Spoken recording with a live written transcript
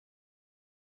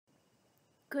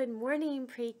Good morning,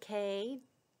 Pre-K.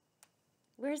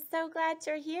 We're so glad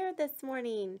you're here this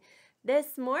morning.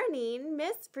 This morning,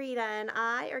 Miss Frida and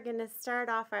I are going to start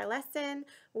off our lesson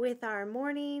with our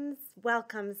morning's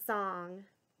welcome song.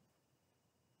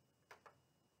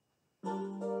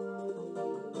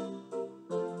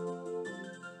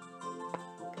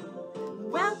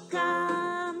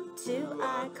 Welcome to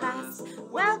our class.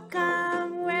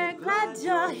 Welcome, we're glad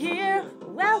you're here.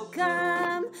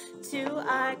 Welcome to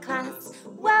our class.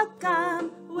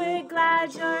 Welcome, we're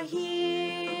glad you're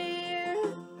here.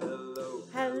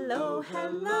 Hello,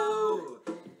 hello.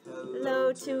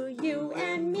 Hello to you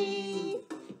and me.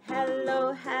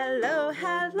 Hello, hello,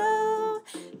 hello.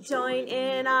 Join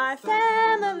in our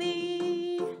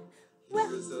family.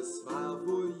 Here's a smile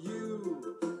for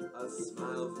you, a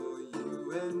smile for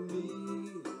you and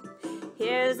me.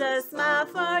 Here's a smile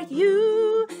for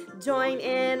you. Join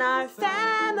in our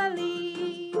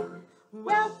family.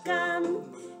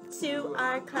 Welcome to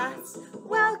our class.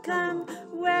 Welcome,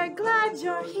 we're glad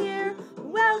you're here.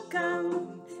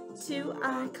 Welcome to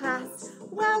our class.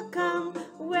 Welcome,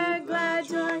 we're glad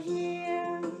you're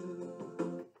here.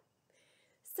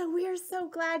 So we're so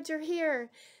glad you're here.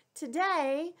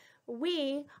 Today,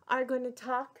 we are going to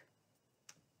talk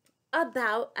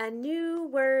about a new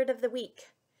word of the week.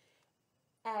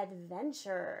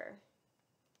 Adventure.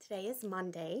 Today is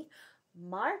Monday,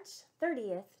 March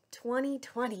 30th,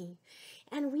 2020,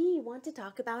 and we want to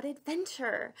talk about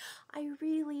adventure. I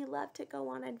really love to go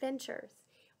on adventures.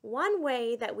 One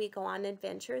way that we go on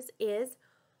adventures is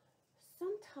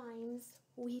sometimes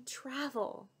we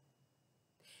travel.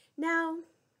 Now,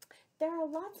 there are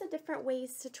lots of different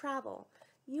ways to travel.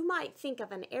 You might think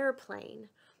of an airplane,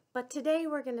 but today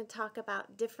we're going to talk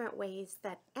about different ways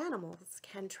that animals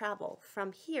can travel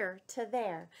from here to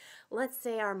there. Let's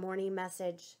say our morning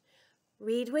message.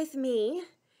 Read with me,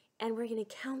 and we're going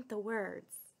to count the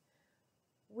words.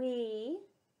 We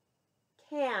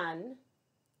can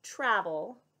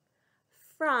travel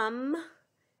from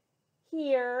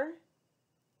here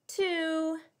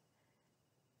to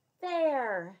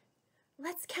there.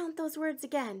 Let's count those words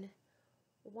again.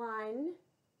 1,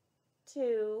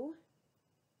 2,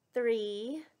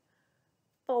 3,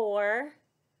 4,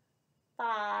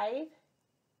 5,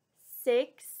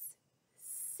 6,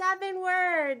 7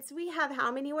 words. We have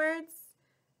how many words?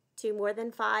 2 more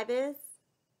than 5 is?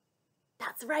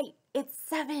 That's right, it's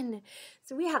 7.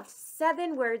 So we have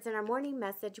 7 words in our morning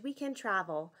message. We can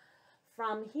travel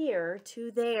from here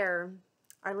to there.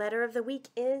 Our letter of the week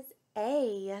is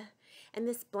A. And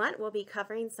this blunt will be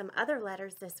covering some other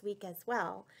letters this week as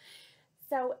well.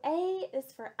 So A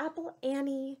is for Apple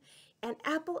Annie, and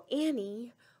Apple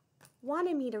Annie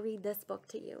wanted me to read this book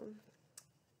to you.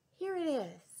 Here it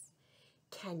is.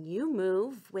 Can you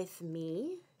move with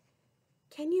me?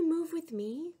 Can you move with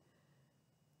me?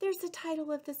 There's the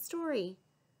title of the story.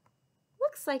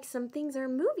 Looks like some things are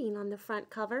moving on the front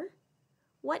cover.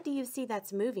 What do you see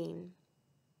that's moving?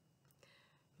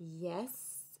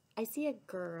 Yes, I see a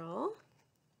girl.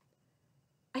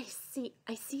 I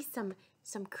see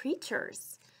some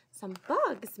creatures, some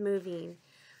bugs moving.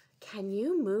 Can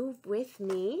you move with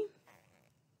me?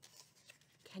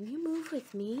 Can you move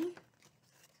with me?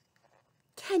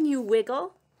 Can you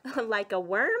wiggle like a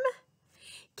worm?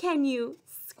 Can you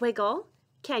squiggle?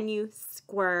 Can you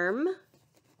squirm?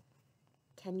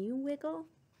 Can you wiggle?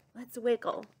 Let's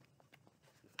wiggle.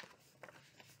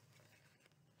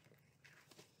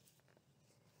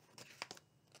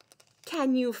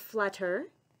 Can you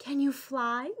flutter? Can you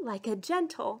fly like a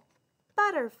gentle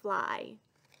butterfly?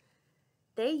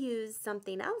 They use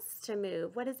something else to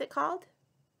move. What is it called?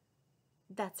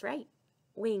 That's right,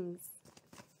 wings.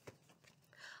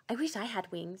 I wish I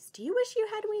had wings. Do you wish you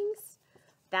had wings?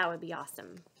 That would be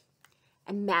awesome.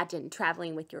 Imagine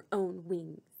traveling with your own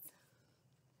wings.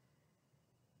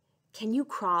 Can you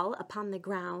crawl upon the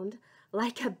ground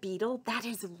like a beetle that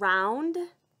is round?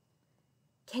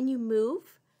 Can you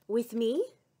move with me?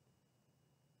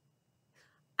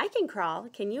 I can crawl.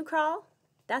 Can you crawl?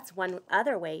 That's one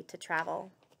other way to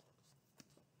travel.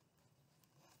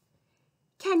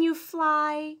 Can you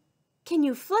fly? Can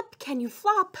you flip? Can you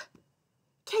flop?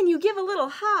 Can you give a little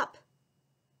hop?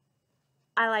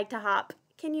 I like to hop.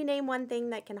 Can you name one thing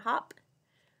that can hop?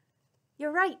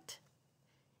 You're right.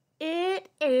 It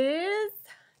is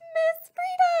Miss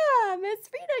Frida. Miss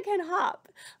Frida can hop.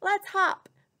 Let's hop.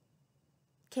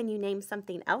 Can you name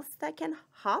something else that can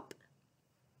hop?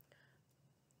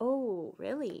 Oh,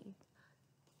 really?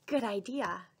 Good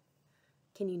idea.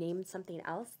 Can you name something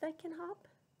else that can hop?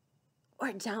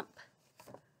 Or jump?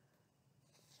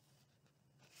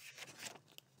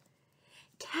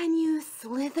 Can you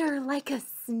slither like a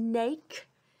snake?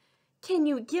 Can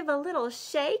you give a little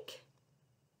shake?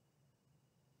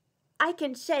 I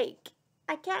can shake.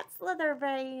 I can't slither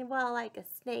very well like a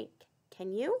snake.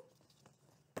 Can you?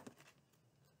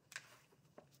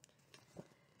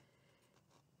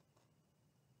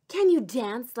 Can you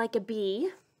dance like a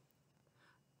bee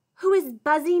who is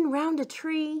buzzing round a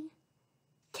tree?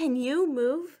 Can you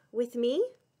move with me?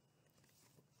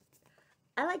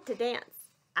 I like to dance.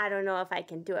 I don't know if I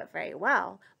can do it very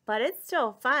well, but it's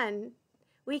still fun.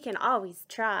 We can always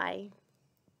try.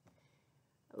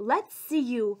 Let's see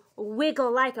you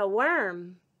wiggle like a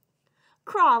worm,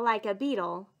 crawl like a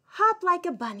beetle, hop like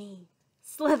a bunny,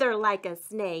 slither like a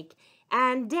snake,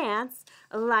 and dance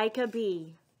like a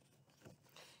bee.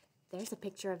 There's a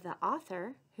picture of the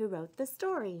author who wrote the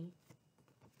story.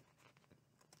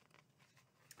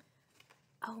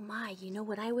 Oh my, you know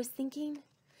what I was thinking?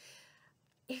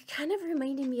 It kind of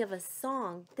reminded me of a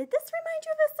song. Did this remind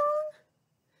you of a song?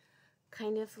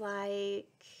 Kind of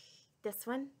like this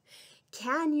one.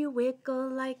 Can you wiggle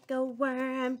like a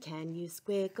worm? Can you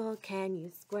squiggle? Can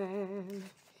you squirm?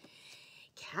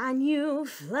 Can you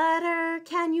flutter?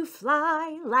 Can you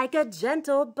fly like a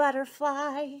gentle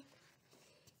butterfly?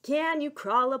 Can you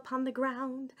crawl upon the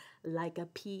ground like a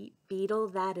beetle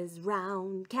that is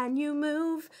round? Can you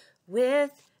move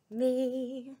with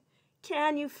me?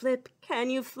 Can you flip? Can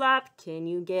you flop? Can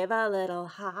you give a little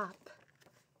hop?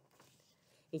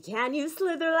 Can you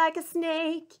slither like a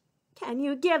snake? Can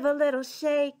you give a little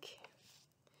shake?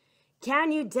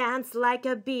 Can you dance like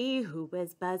a bee who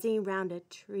is buzzing round a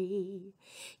tree?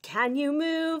 Can you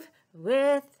move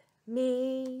with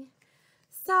me?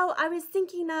 So I was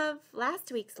thinking of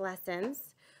last week's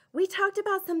lessons. We talked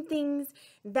about some things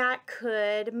that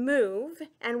could move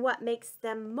and what makes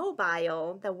them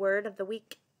mobile. The word of the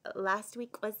week last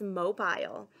week was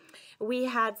mobile. We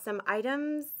had some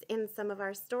items in some of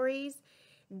our stories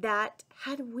that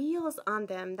had wheels on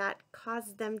them that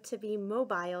caused them to be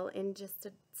mobile in just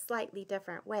a slightly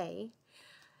different way.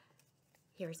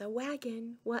 Here's a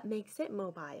wagon. What makes it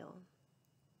mobile?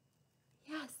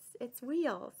 Yes, it's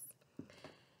wheels.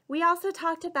 We also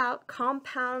talked about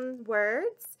compound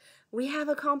words. We have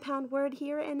a compound word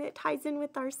here and it ties in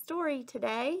with our story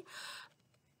today.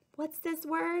 What's this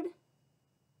word?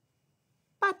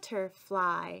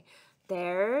 Butterfly.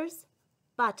 There's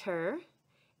butter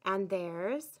and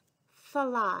there's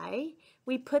fly.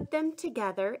 We put them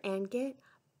together and get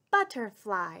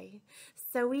butterfly.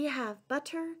 So we have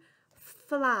butter,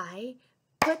 fly,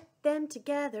 put them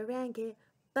together and get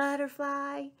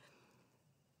butterfly.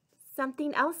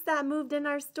 Something else that moved in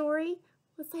our story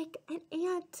was like an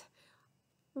ant.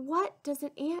 What does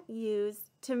an ant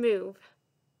use to move?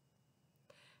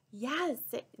 Yes,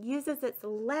 it uses its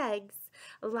legs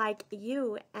like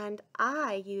you and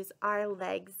I use our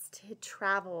legs to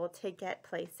travel to get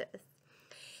places.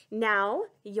 Now,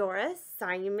 your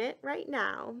assignment right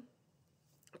now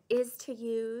is to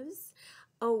use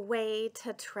a way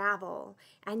to travel.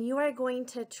 And you are going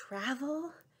to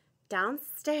travel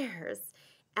downstairs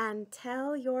and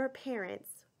tell your parents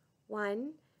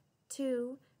 1,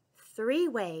 2, 3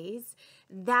 ways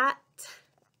that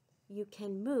you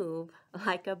can move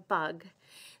like a bug.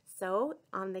 So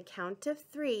on the count of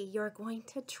 3, you're going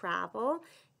to travel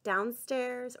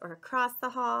downstairs or across the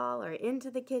hall or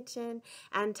into the kitchen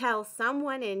and tell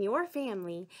someone in your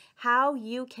family how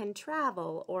you can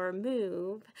travel or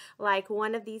move like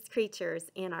one of these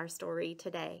creatures in our story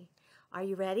today. Are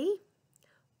you ready?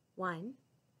 1,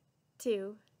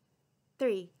 2,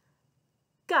 3,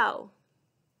 go!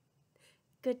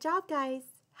 Good job, guys.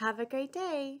 Have a great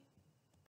day.